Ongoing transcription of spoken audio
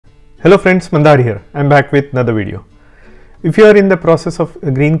Hello friends, Mandar here. I'm back with another video. If you are in the process of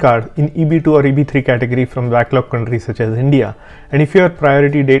a green card in EB2 or EB3 category from backlog countries such as India, and if your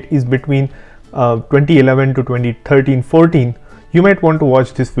priority date is between 2011 to 2013-14, you might want to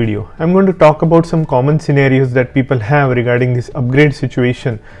watch this video. I'm going to talk about some common scenarios that people have regarding this upgrade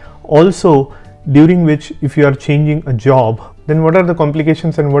situation. Also, during which if you are changing a job, then what are the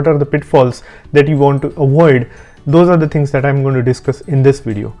complications and what are the pitfalls that you want to avoid. Those are the things that I'm going to discuss in this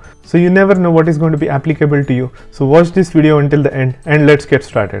video. So you never know what is going to be applicable to you. So watch this video until the end and let's get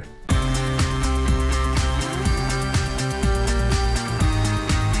started.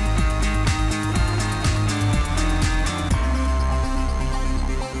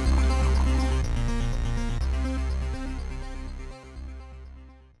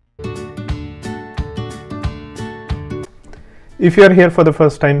 If you are here for the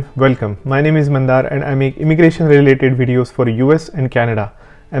first time, welcome. My name is Mandar and I make immigration related videos for US and Canada.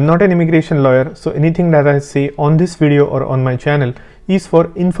 I'm not an immigration lawyer, so anything that I say on this video or on my channel is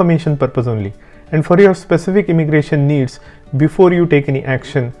for information purpose only. And for your specific immigration needs, before you take any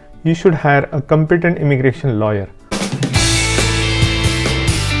action, you should hire a competent immigration lawyer.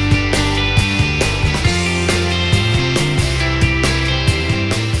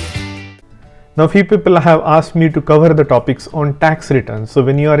 Now, few people have asked me to cover the topics on tax returns. So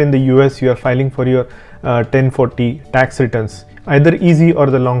when you are in the US, you are filing for your 1040 tax returns, either easy or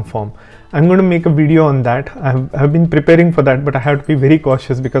the long form. I'm going to make a video on that. I have been preparing for that, but I have to be very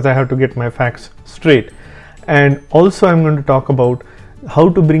cautious because I have to get my facts straight. And also I'm going to talk about how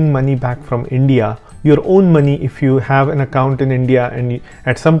to bring money back from India, your own money if you have an account in India and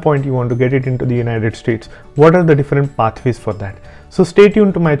at some point you want to get it into the United States. What are the different pathways for that? So stay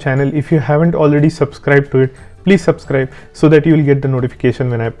tuned to my channel. If you haven't already subscribed to it, please subscribe so that you will get the notification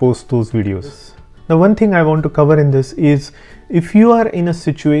when I post those videos. Now, one thing I want to cover in this is if you are in a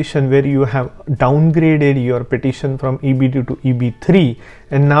situation where you have downgraded your petition from EB2 to EB3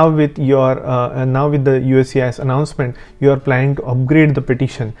 and now with your the USCIS announcement you are planning to upgrade the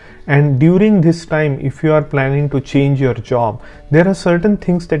petition, and during this time if you are planning to change your job, there are certain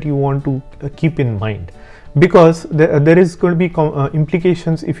things that you want to keep in mind. Because there is going to be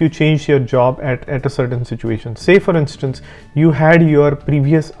implications if you change your job at a certain situation. Say for instance, you had your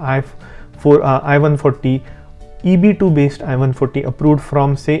previous I-140 EB2 based I-140 approved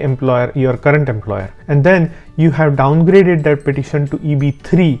from say employer, your current employer, and then you have downgraded that petition to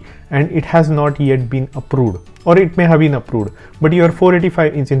EB3 and it has not yet been approved, or it may have been approved, but your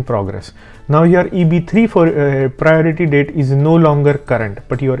 485 is in progress. Now your EB3 for priority date is no longer current,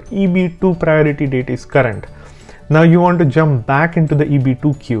 but your EB2 priority date is current. Now you want to jump back into the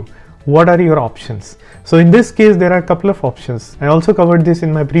EB2 queue. What are your options? So in this case, there are a couple of options. I also covered this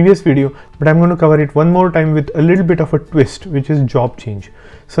in my previous video, but I'm going to cover it one more time with a little bit of a twist, which is job change.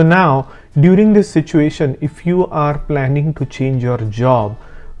 So now during this situation, if you are planning to change your job,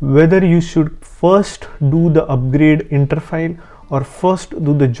 whether you should first do the upgrade interfile or first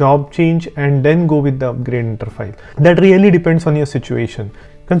do the job change and then go with the upgrade interfile, that really depends on your situation.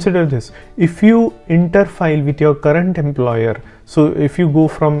 Consider this: if you interfile with your current employer, so if you go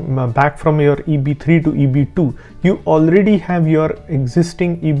from back from your EB3 to EB2, you already have your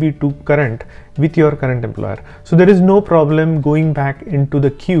existing EB2 current with your current employer, so there is no problem going back into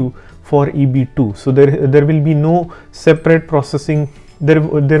the queue for EB2. So there will be no separate processing.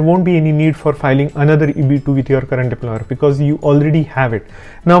 There won't be any need for filing another EB2 with your current employer because you already have it.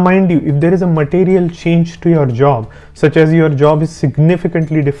 Now mind you, if there is a material change to your job, such as your job is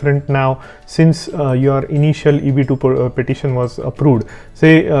significantly different now since your initial EB2 petition was approved.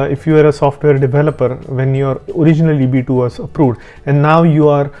 Say if you are a software developer when your original EB2 was approved and now you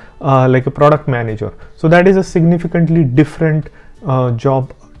are like a product manager. So that is a significantly different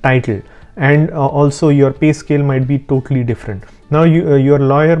job title, and also your pay scale might be totally different. Now your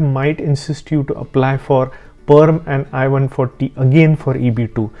lawyer might insist you to apply for PERM and I-140 again for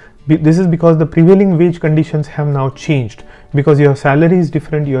EB2. This is because the prevailing wage conditions have now changed, because your salary is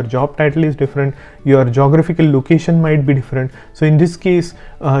different, your job title is different, your geographical location might be different. So in this case,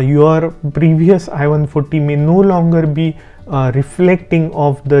 your previous I-140 may no longer be reflecting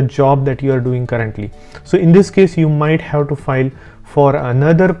of the job that you are doing currently. So in this case, you might have to file for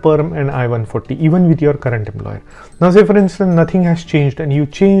another PERM and I-140 even with your current employer. Now say for instance nothing has changed and you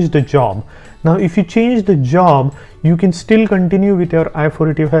change the job. Now if you change the job, you can still continue with your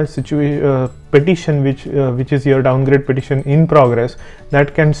I-485 petition which is your downgrade petition in progress.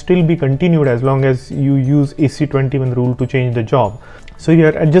 That can still be continued as long as you use AC21 rule to change the job. So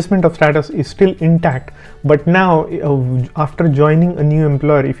your adjustment of status is still intact, but now after joining a new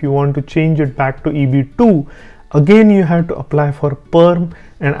employer, if you want to change it back to EB2, again you have to apply for perm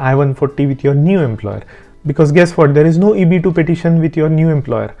and I-140 with your new employer, because guess what, there is no EB2 petition with your new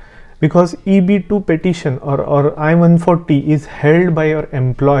employer, because EB2 petition or I-140 is held by your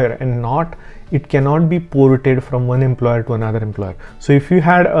employer and not, it cannot be ported from one employer to another employer. So if you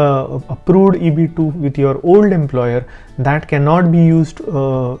had approved EB2 with your old employer, that cannot be used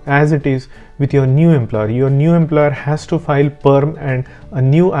as it is with your new employer. Your new employer has to file perm and a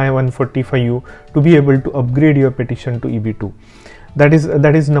new I-140 for you to be able to upgrade your petition to EB2. That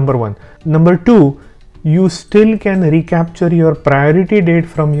is number one. Number two, you still can recapture your priority date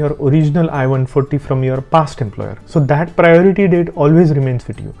from your original I-140 from your past employer. So that priority date always remains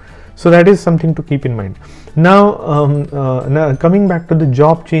with you. So that is something to keep in mind. Now, coming back to the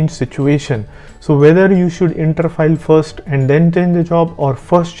job change situation. So whether you should interfile first and then change the job, or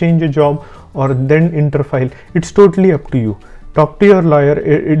first change a job or then interfile, it's totally up to you. Talk to your lawyer.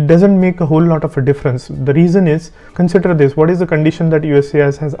 It doesn't make a whole lot of a difference. The reason is, consider this, what is the condition that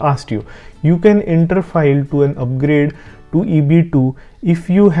USCIS has asked you? You can interfile to an upgrade to EB2 if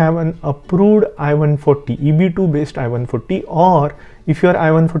you have an approved I-140, EB2 based I-140, or if your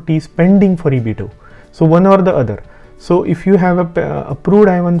I-140 is pending for EB2. So one or the other. So if you have a approved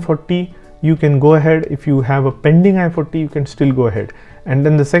I-140, you can go ahead. If you have a pending I-140, you can still go ahead. And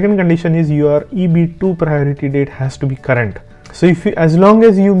then the second condition is your EB2 priority date has to be current. So if you, as long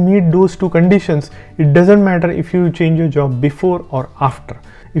as you meet those two conditions, it doesn't matter if you change your job before or after.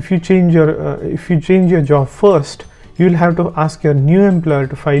 If you change your job first, you will have to ask your new employer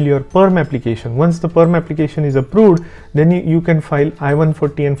to file your perm application. Once the perm application is approved, then you can file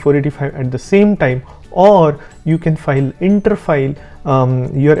I-140 and 485 at the same time, or you can interfile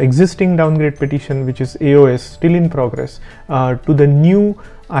your existing downgrade petition, which is AOS, still in progress, to the new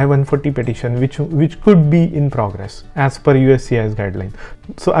I-140 petition, which could be in progress as per USCIS guideline.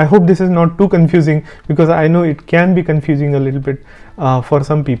 So I hope this is not too confusing, because I know it can be confusing a little bit for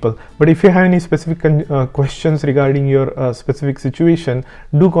some people. But if you have any specific questions regarding your specific situation,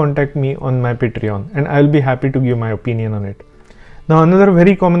 do contact me on my Patreon and I'll be happy to give my opinion on it. Now another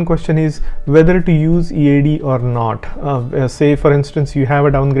very common question is whether to use EAD or not. Say for instance you have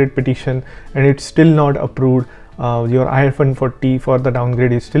a downgrade petition and it's still not approved. Your I-140 for the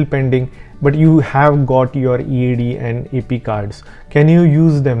downgrade is still pending, but you have got your EAD and AP cards. Can you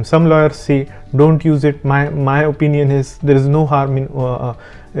use them? Some lawyers say don't use it. My opinion is there is no harm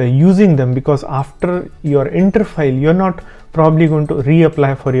in using them, because after your interfile, you're not probably going to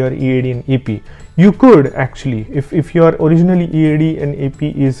reapply for your EAD and AP. You could actually, if your originally EAD and AP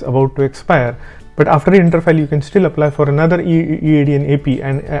is about to expire, but after interfile you can still apply for another EAD and AP,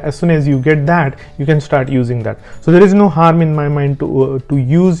 and as soon as you get that, you can start using that. So there is no harm in my mind to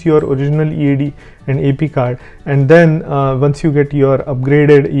use your original EAD and AP card, and then once you get your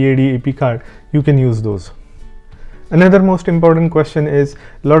upgraded EAD AP card, you can use those. Another most important question is,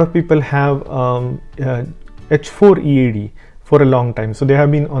 a lot of people have H4 EAD for a long time. So they have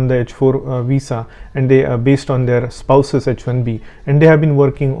been on the H4 visa, and they are based on their spouse's H1B, and they have been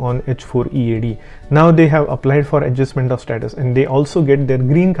working on H4 EAD. Now they have applied for adjustment of status, and they also get their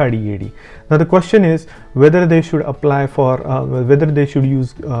green card EAD. Now the question is whether they should apply for whether they should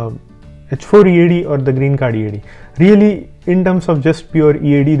use H4 EAD or the green card EAD. Really, in terms of just pure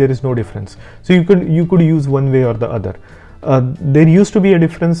EAD, there is no difference. So you could use one way or the other. There used to be a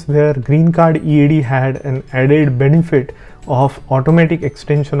difference where green card EAD had an added benefit of automatic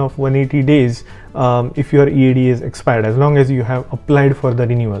extension of 180 days if your EAD is expired, as long as you have applied for the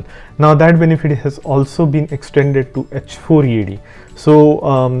renewal. Now that benefit has also been extended to H4 EAD.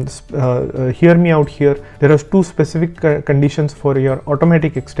 So hear me out here. There are two specific conditions for your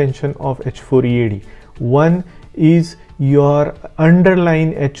automatic extension of H4 EAD. One is your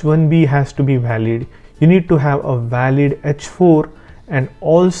underlying H1B has to be valid. You need to have a valid H4, and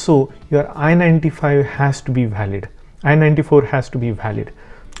also your I-95 has to be valid. I-94 has to be valid.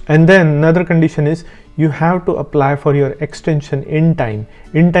 And then another condition is you have to apply for your extension in time.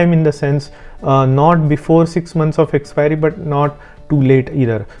 In time in the sense not before 6 months of expiry, but not too late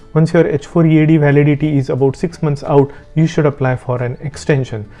either. Once your H4 EAD validity is about 6 months out, you should apply for an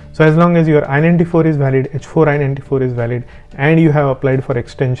extension. So as long as your I-94 is valid, H4 I-94 is valid, and you have applied for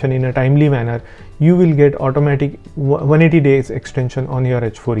extension in a timely manner, you will get automatic 180 days extension on your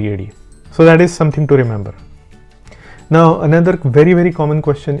H4 EAD. So that is something to remember. Now another very common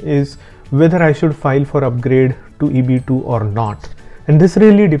question is whether I should file for upgrade to EB2 or not. And this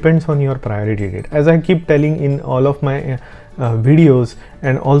really depends on your priority date. As I keep telling in all of my videos,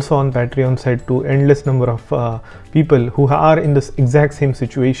 and also on Patreon side to endless number of people who are in this exact same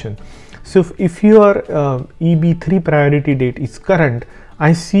situation. So if your EB3 priority date is current,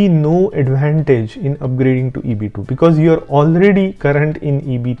 I see no advantage in upgrading to EB2 because you are already current in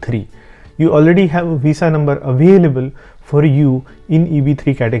EB3. You already have a visa number available for you in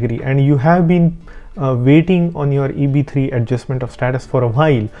EB3 category, and you have been waiting on your EB3 adjustment of status for a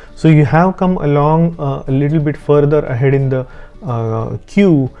while. So you have come along a little bit further ahead in the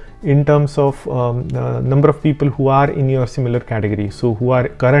queue in terms of number of people who are in your similar category, so who are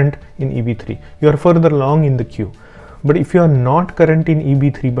current in EB3. You are further along in the queue. But if you are not current in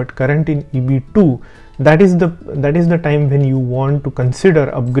EB3 but current in EB2, that is the time when you want to consider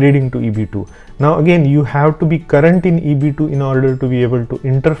upgrading to EB2. Now again, you have to be current in EB2 in order to be able to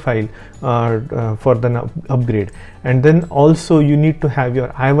interfile for the upgrade, and then also you need to have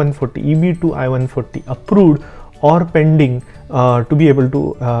your I-140 EB2 I-140 approved or pending to be able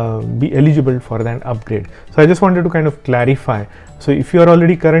to be eligible for that upgrade. So I just wanted to kind of clarify. So if you are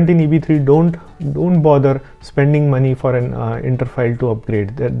already current in EB3, don't bother spending money for an interfile to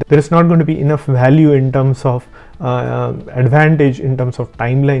upgrade. There is not going to be enough value in terms of advantage in terms of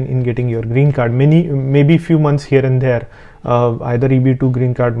timeline in getting your green card. Maybe few months here and there, either EB2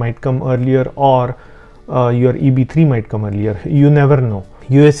 green card might come earlier or your EB3 might come earlier. You never know.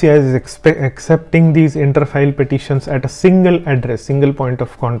 USCIS is accepting these interfile petitions at a single address, single point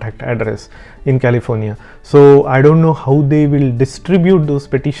of contact address in California. So I don't know how they will distribute those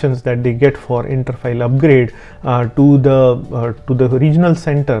petitions that they get for interfile upgrade to the regional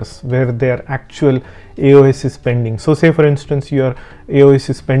centers where their actual AOS is pending. So say for instance your AOS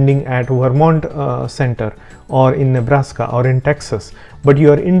is pending at Vermont center or in Nebraska or in Texas, but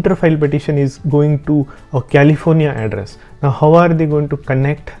your interfile petition is going to a California address. Now how are they going to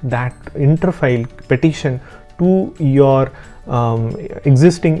connect that interfile petition to your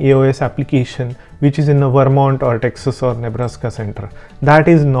existing AOS application which is in a Vermont or Texas or Nebraska center? That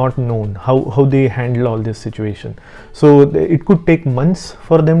is not known how they handle all this situation. So it could take months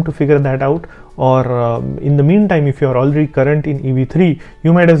for them to figure that out, or in the meantime, if you are already current in EB3,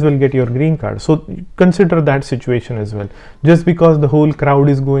 you might as well get your green card. So consider that situation as well. Just because the whole crowd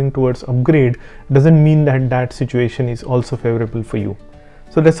is going towards upgrade doesn't mean that that situation is also favorable for you.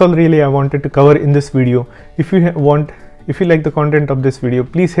 So that's all really I wanted to cover in this video. If you like the content of this video,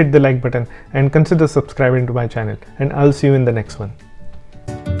 please hit the like button and consider subscribing to my channel, and I'll see you in the next one.